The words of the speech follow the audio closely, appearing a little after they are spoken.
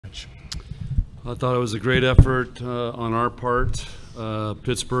I thought it was a great effort on our part.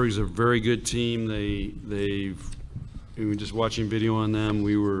 Pittsburgh's a very good team. We were just watching video on them.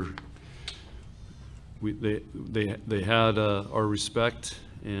 They had our respect,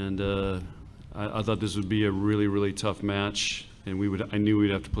 and I thought this would be a really, really tough match, and I knew we'd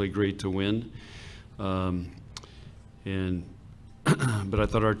have to play great to win. But I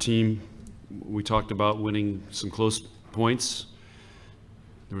thought our team, we talked about winning some close points.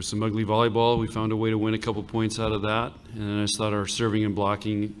 There was some ugly volleyball. We found a way to win a couple points out of that. And I just thought our serving and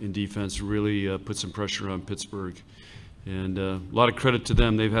blocking and defense really put some pressure on Pittsburgh. And a lot of credit to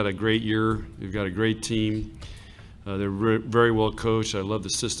them. They've had a great year. They've got a great team. They're very well coached. I love the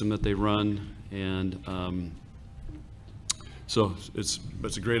system that they run. And so it's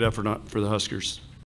a great effort for the Huskers.